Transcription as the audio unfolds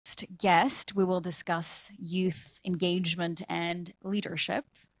next guest, we will discuss youth engagement and leadership.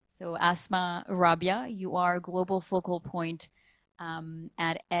 So, Asma Rouabhia, you are global focal point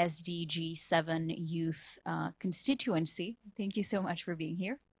at SDG 7 Youth Constituency. Thank you so much for being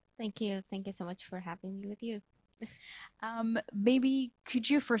here. Thank you. Thank you so much for having me with you. Maybe could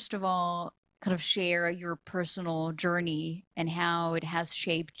you first of all kind of share your personal journey and how it has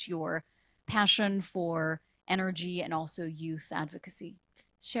shaped your passion for energy and also youth advocacy?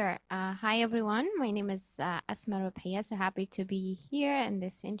 Sure. Hi, everyone. My name is Asma Rouabhia. So happy to be here in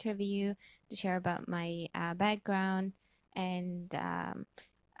this interview to share about my background and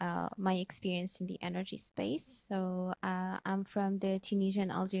my experience in the energy space. So I'm from the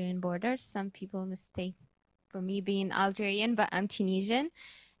Tunisian-Algerian border. Some people mistake for me being Algerian, but I'm Tunisian.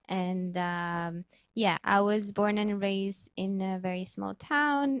 And yeah, I was born and raised in a very small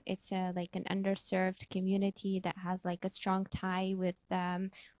town. It's like an underserved community that has like a strong tie with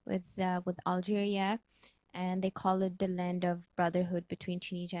Algeria, and they call it the land of brotherhood between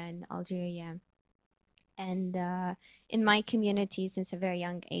Tunisia and Algeria. And in my community, since a very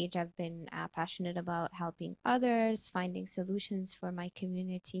young age, I've been passionate about helping others, finding solutions for my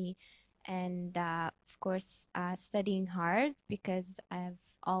community, and of course, studying hard because I've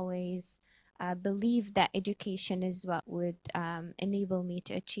always believed that education is what would enable me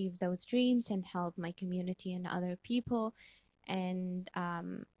to achieve those dreams and help my community and other people. And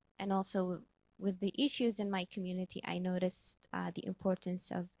also with the issues in my community, I noticed the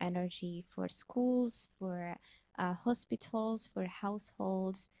importance of energy for schools, for hospitals, for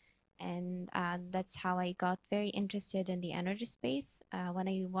households. And that's how I got very interested in the energy space. When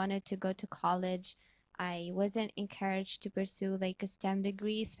I wanted to go to college, I wasn't encouraged to pursue like a STEM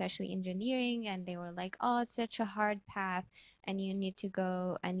degree, especially engineering. And they were like, oh, it's such a hard path. And you need to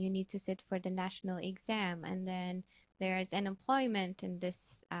go and you need to sit for the national exam. And then there's unemployment in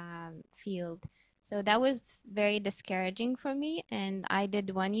this field. So that was very discouraging for me. And I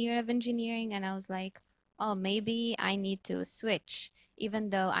did 1 year of engineering and I was like, oh, maybe I need to switch, even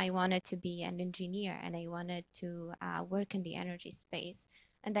though I wanted to be an engineer and I wanted to work in the energy space.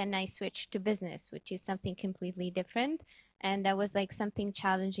 And then I switched to business, which is something completely different. And that was like something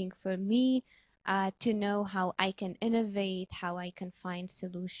challenging for me to know how I can innovate, how I can find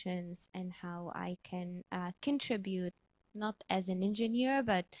solutions, and how I can contribute, not as an engineer,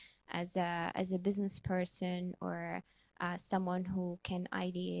 but as a business person or someone who can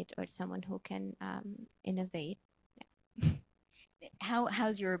ideate or someone who can innovate.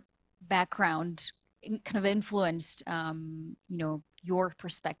 How's your background kind of influenced, your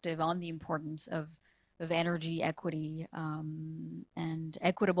perspective on the importance of energy equity and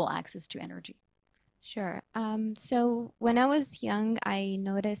equitable access to energy? Sure. So when I was young, I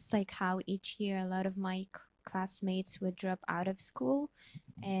noticed like how each year a lot of my classmates would drop out of school,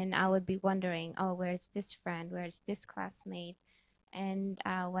 and I would be wondering, oh, where's this friend? Where's this classmate? And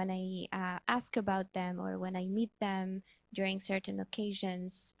when I ask about them or when I meet them during certain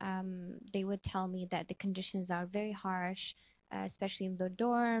occasions, they would tell me that the conditions are very harsh, especially in the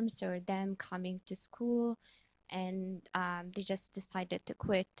dorms or them coming to school, and they just decided to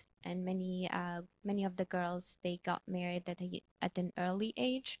quit. And many of the girls, they got married at an early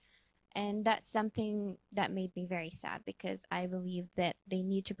age, and that's something that made me very sad because I believe that they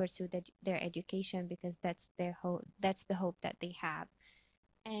need to pursue their education because that's their hope, that's the hope that they have.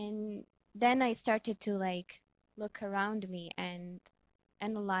 And then I started to like look around me and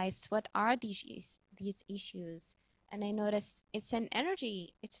analyze what are these issues. And I noticed it's an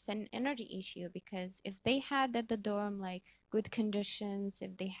energy issue because if they had at the dorm like good conditions,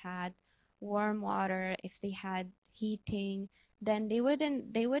 if they had warm water, if they had heating, then they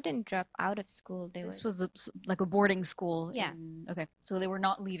wouldn't drop out of school. They This would. was like a boarding school Yeah. okay, so they were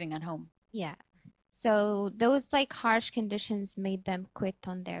not leaving at home. Yeah. So those like harsh conditions made them quit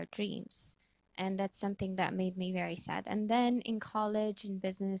on their dreams. And that's something that made me very sad. And then in college and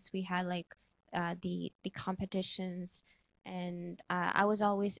business, we had like the competitions. And I was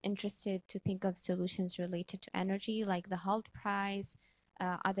always interested to think of solutions related to energy, like the Halt Prize,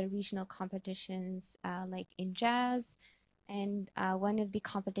 other regional competitions, like in jazz. And one of the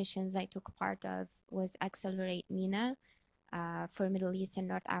competitions I took part of was Accelerate MENA for Middle East and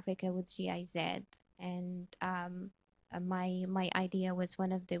North Africa with GIZ. And my idea was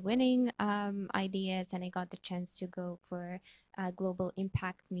one of the winning ideas, and I got the chance to go for a global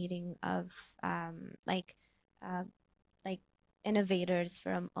impact meeting of uh, like innovators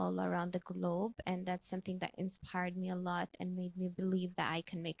from all around the globe, and that's something that inspired me a lot and made me believe that I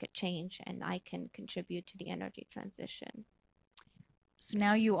can make a change and I can contribute to the energy transition. So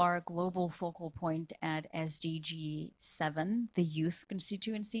now you are a global focal point at SDG 7, the youth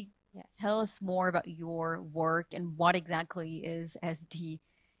constituency. Yes. Tell us more about your work and what exactly is SDG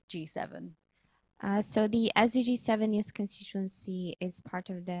 7. So the SDG 7 Youth Constituency is part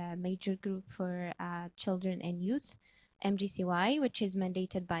of the major group for children and youth, MGCY, which is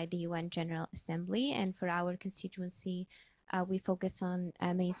mandated by the UN General Assembly. And for our constituency, we focus on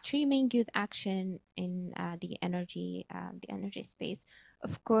mainstreaming youth action in the energy space.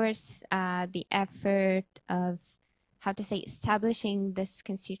 Of course, the effort of how to say establishing this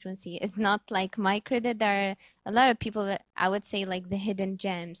constituency is not like my credit. There are a lot of people that I would say like the hidden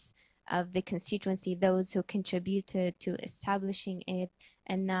gems of the constituency, those who contributed to establishing it,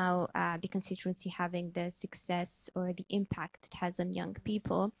 and now the constituency having the success or the impact it has on young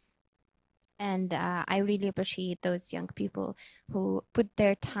people. And I really appreciate those young people who put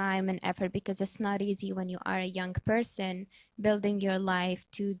their time and effort, because it's not easy when you are a young person building your life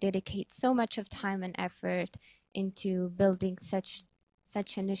to dedicate so much of time and effort into building such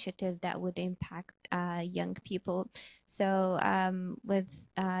initiative that would impact young people. So with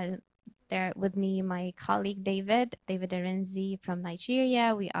me, my colleague David Arenzi from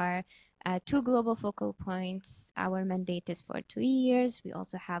Nigeria. We are two global focal points. Our mandate is for 2 years. We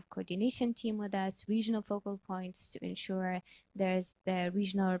also have coordination team with us, regional focal points to ensure there's the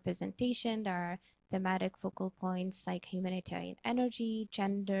regional representation. There are thematic focal points like humanitarian energy,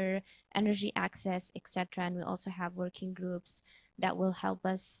 gender, energy access, etc. And we also have working groups that will help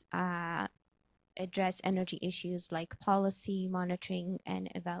us address energy issues like policy, monitoring, and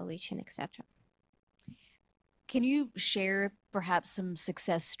evaluation, etc. Can you share perhaps some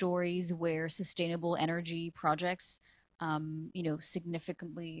success stories where sustainable energy projects,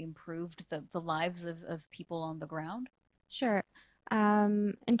 significantly improved the lives of people on the ground? Sure.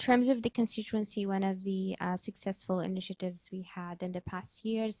 In terms of the constituency, one of the successful initiatives we had in the past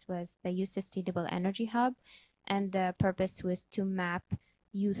years was the Youth Sustainable Energy Hub, and the purpose was to map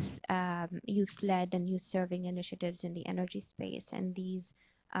youth-led and youth-serving initiatives in the energy space. And these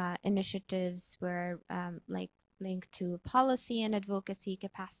initiatives were like linked to policy and advocacy,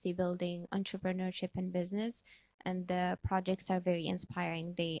 capacity building, entrepreneurship, and business. And the projects are very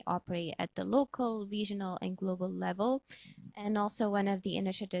inspiring. They operate at the local, regional, and global level. And also one of the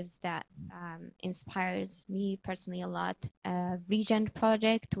initiatives that inspires me personally a lot, Regent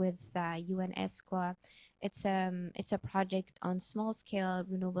project with UNESCO. It's a project on small scale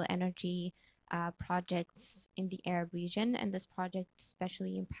renewable energy projects in the Arab region, and this project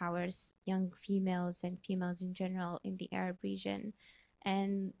especially empowers young females and females in general in the Arab region.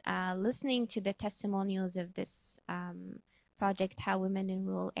 And listening to the testimonials of this project, how women in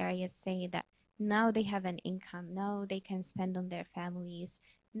rural areas say that now they have an income, now they can spend on their families,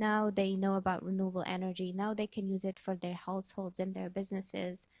 now they know about renewable energy, now they can use it for their households and their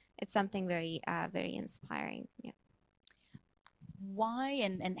businesses. It's something very inspiring. Yeah. Why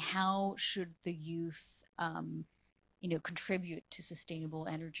and how should the youth, contribute to sustainable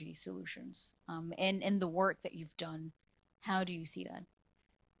energy solutions? And the work that you've done, how do you see that?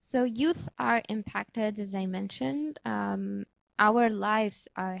 So youth are impacted, as I mentioned. Our lives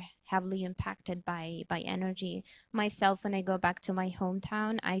are heavily impacted by energy. Myself, when I go back to my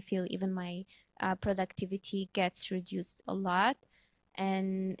hometown, I feel even my productivity gets reduced a lot.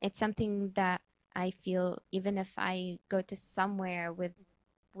 And it's something that I feel even if I go to somewhere with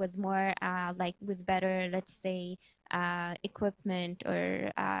more like with better, let's say, equipment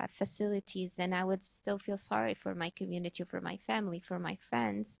or facilities, and I would still feel sorry for my community, for my family, for my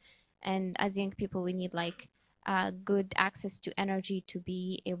friends. And as young people, we need like good access to energy to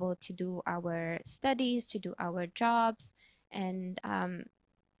be able to do our studies, to do our jobs, and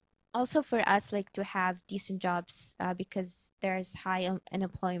also for us like to have decent jobs because there's high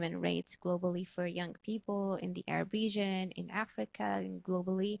unemployment rates globally for young people in the Arab region, in Africa, and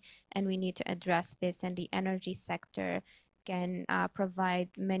globally, and we need to address this, and the energy sector can provide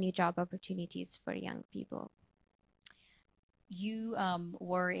many job opportunities for young people. You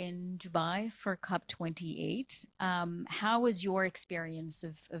were in Dubai for COP28. How was your experience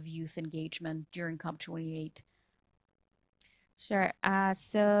of youth engagement during COP28? Sure.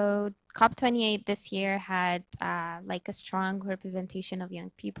 So COP28 this year had like a strong representation of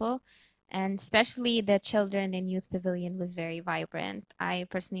young people, and especially the children and youth pavilion was very vibrant. I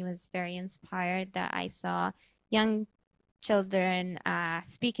personally was very inspired that I saw young children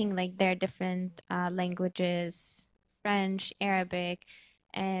speaking like their different languages, French, Arabic,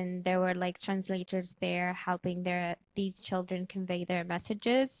 and there were like translators there helping these children convey their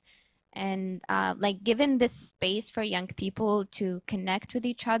messages. And like given this space for young people to connect with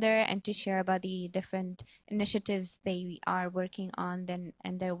each other and to share about the different initiatives they are working on then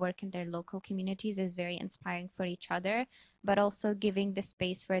and their work in their local communities is very inspiring for each other, but also giving the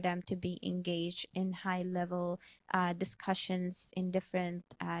space for them to be engaged in high level discussions in different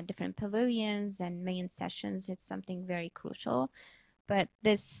pavilions and main sessions. It's something very crucial, but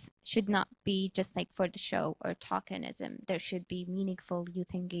this should not be just like for the show or tokenism. There should be meaningful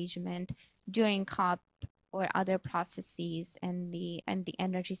youth engagement during COP or other processes and the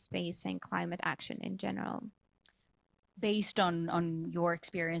energy space and climate action in general. Based on your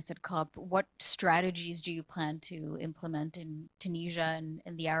experience at COP, what strategies do you plan to implement in Tunisia and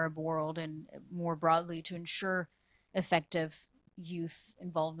in the Arab world and more broadly to ensure effective youth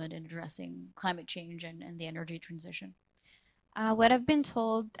involvement in addressing climate change and the energy transition? What I've been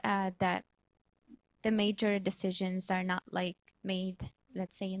told that the major decisions are not like made,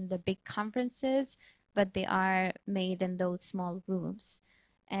 let's say, in the big conferences, but they are made in those small rooms.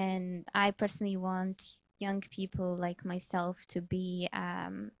 And I personally want young people like myself to be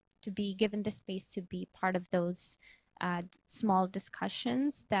given the space to be part of those small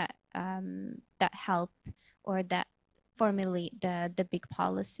discussions that help or that formulate the big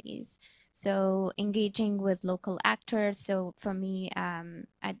policies. So engaging with local actors. So for me,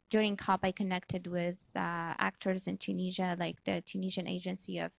 during COP, I connected with actors in Tunisia, like the Tunisian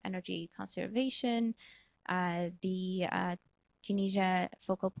Agency of Energy Conservation, the Tunisia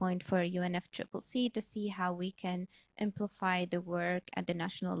focal point for UNFCCC to see how we can amplify the work at the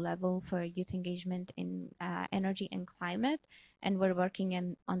national level for youth engagement in energy and climate. And we're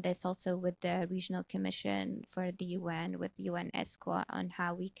working on this also with the Regional Commission for the UN, with UNESCO, on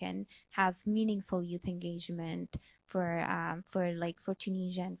how we can have meaningful youth engagement for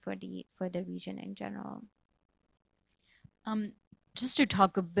Tunisia and for the region in general. Just to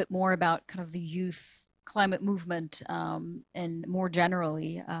talk a bit more about kind of the youth climate movement and more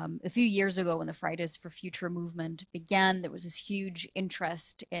generally, a few years ago when the Fridays for Future movement began, there was this huge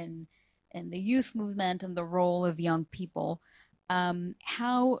interest in the youth movement and the role of young people.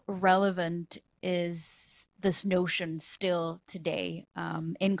 How relevant is this notion still today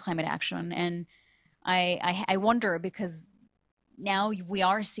in climate action? And I wonder because now we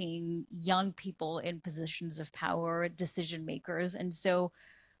are seeing young people in positions of power, decision makers. And so,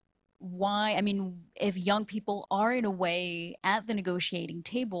 why, I mean, if young people are in a way at the negotiating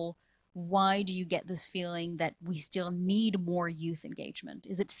table, why do you get this feeling that we still need more youth engagement?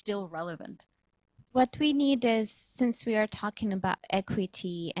 Is it still relevant? What we need is, since we are talking about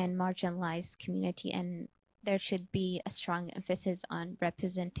equity and marginalized community, and there should be a strong emphasis on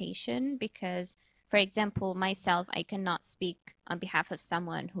representation because, for example, myself, I cannot speak on behalf of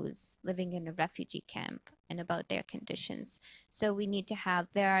someone who's living in a refugee camp and about their conditions. So we need to have,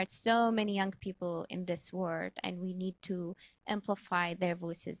 there are so many young people in this world, and we need to amplify their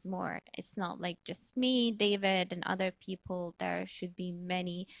voices more. It's not like just me, David, and other people. There should be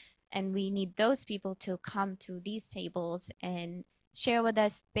many, and we need those people to come to these tables and share with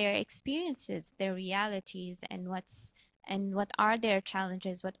us their experiences, their realities, and what are their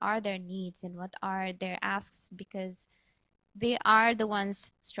challenges, what are their needs, and what are their asks, because they are the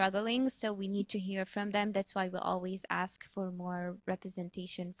ones struggling. So we need to hear from them. That's why we always ask for more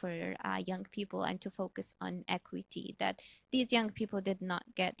representation for young people and to focus on equity, that these young people did not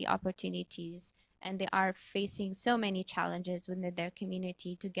get the opportunities and they are facing so many challenges within their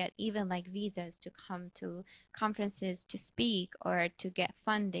community to get even like visas to come to conferences to speak or to get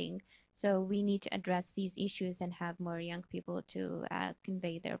funding. So we need to address these issues and have more young people to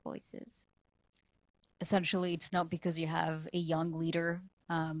convey their voices. Essentially, it's not because you have a young leader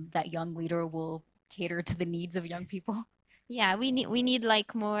that young leader will cater to the needs of young people. Yeah, we need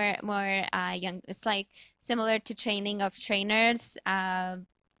like more young. It's like similar to training of trainers.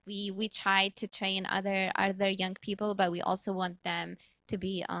 We try to train other young people, but we also want them to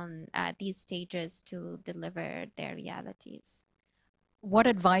be on these stages to deliver their realities. What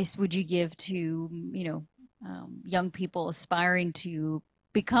advice would you give to, young people aspiring to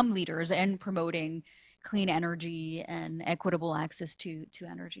become leaders and promoting clean energy and equitable access to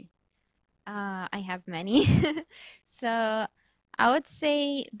energy? I have many. So I would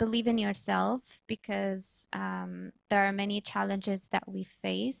say believe in yourself because there are many challenges that we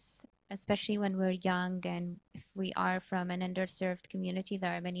face, especially when we're young and if we are from an underserved community,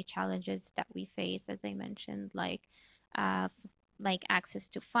 there are many challenges that we face, as I mentioned, like access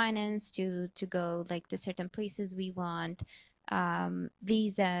to finance to go like to certain places we want,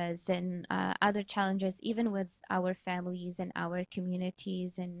 visas and other challenges, even with our families and our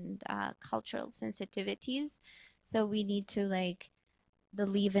communities and cultural sensitivities. So we need to like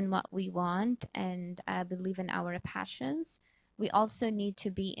believe in what we want and believe in our passions, we also need to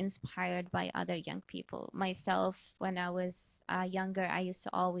be inspired by other young people. Myself, when I was younger, I used to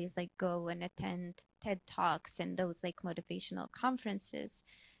always like go and attend TED Talks and those like motivational conferences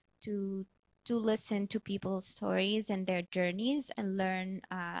to listen to people's stories and their journeys and learn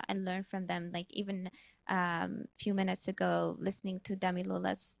from them. Like even few minutes ago, listening to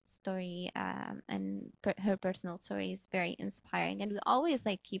Damilola's story and her personal story is very inspiring. And we always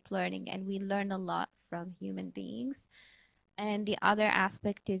like keep learning, and we learn a lot from human beings. And the other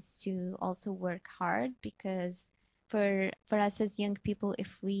aspect is to also work hard, because for us as young people,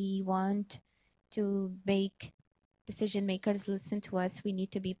 if we want to make decision makers listen to us, we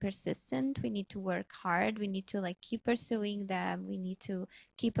need to be persistent, we need to work hard, we need to like keep pursuing them, we need to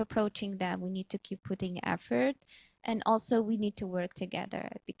keep approaching them, we need to keep putting effort. And also we need to work together,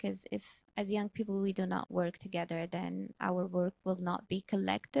 because if as young people we do not work together, then our work will not be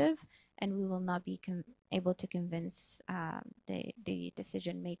collective, and we will not be able to convince the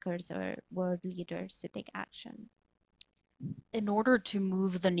decision makers or world leaders to take action. In order to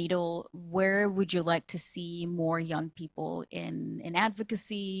move the needle, where would you like to see more young people in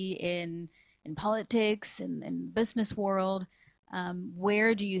advocacy, in politics, in business world?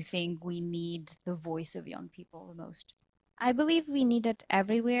 Where do you think we need the voice of young people the most? I believe we need it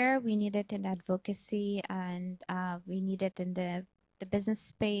everywhere. We need it in advocacy, and we need it in the business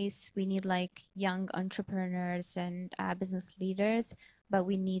space. We need like young entrepreneurs and business leaders, but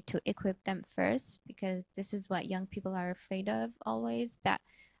we need to equip them first, because this is what young people are afraid of always, that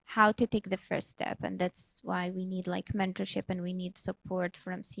how to take the first step. And that's why we need like mentorship, and we need support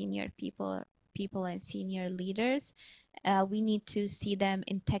from senior people and senior leaders. We need to see them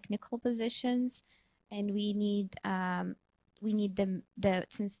in technical positions, and we need the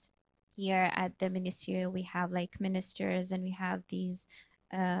since here at the ministerial we have like ministers, and we have these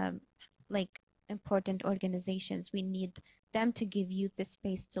um, like important organizations. We need them to give you the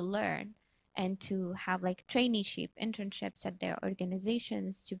space to learn, and to have like traineeship internships at their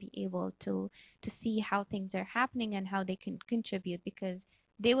organizations, to be able to see how things are happening and how they can contribute, because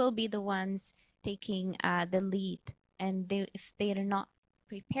they will be the ones taking the lead. And if they are not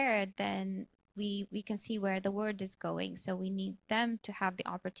prepared, then we can see where the world is going. So we need them to have the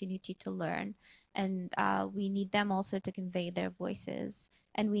opportunity to learn, and we need them also to convey their voices.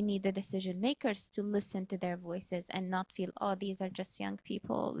 And we need the decision makers to listen to their voices and not feel, oh, these are just young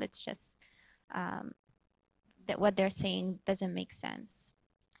people, let's just that what they're saying doesn't make sense.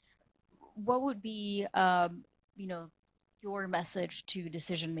 What would be, you know, your message to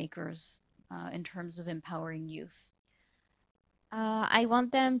decision makers in terms of empowering youth? I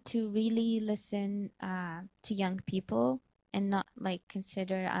want them to really listen to young people, and not like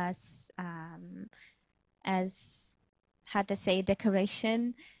consider us as, how to say,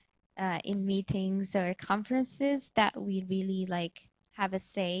 decoration in meetings or conferences. That we really like have a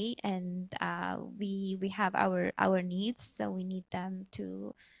say, and we have our needs. So we need them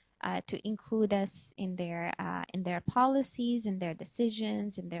to include us in their policies, in their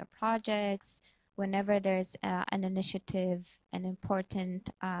decisions, in their projects. Whenever there's an initiative, an important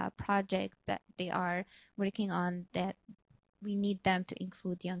project that they are working on, that we need them to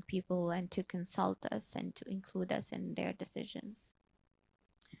include young people and to consult us and to include us in their decisions.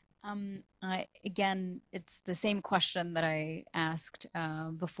 Again, it's the same question that I asked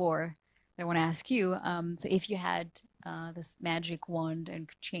before. I want to ask you. So, if you had this magic wand and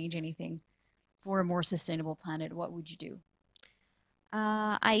could change anything for a more sustainable planet, what would you do?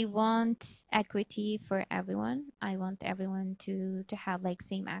 I want equity for everyone. I want everyone to have like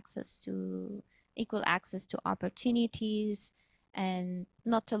same access to equal access to opportunities, and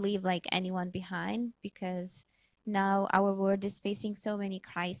not to leave like anyone behind, because now our world is facing so many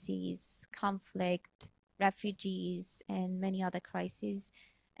crises, conflict, refugees, and many other crises.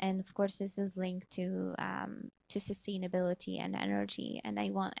 And of course, this is linked to sustainability and energy. And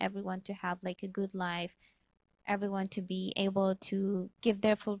I want everyone to have like a good life, everyone to be able to give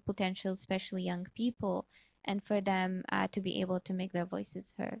their full potential, especially young people, and for them to be able to make their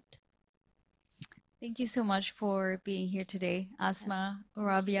voices heard. Thank you so much for being here today, Asma,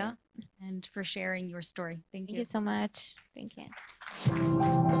 Rouabhia, and for sharing your story. Thank Thank you. you so much. Thank you.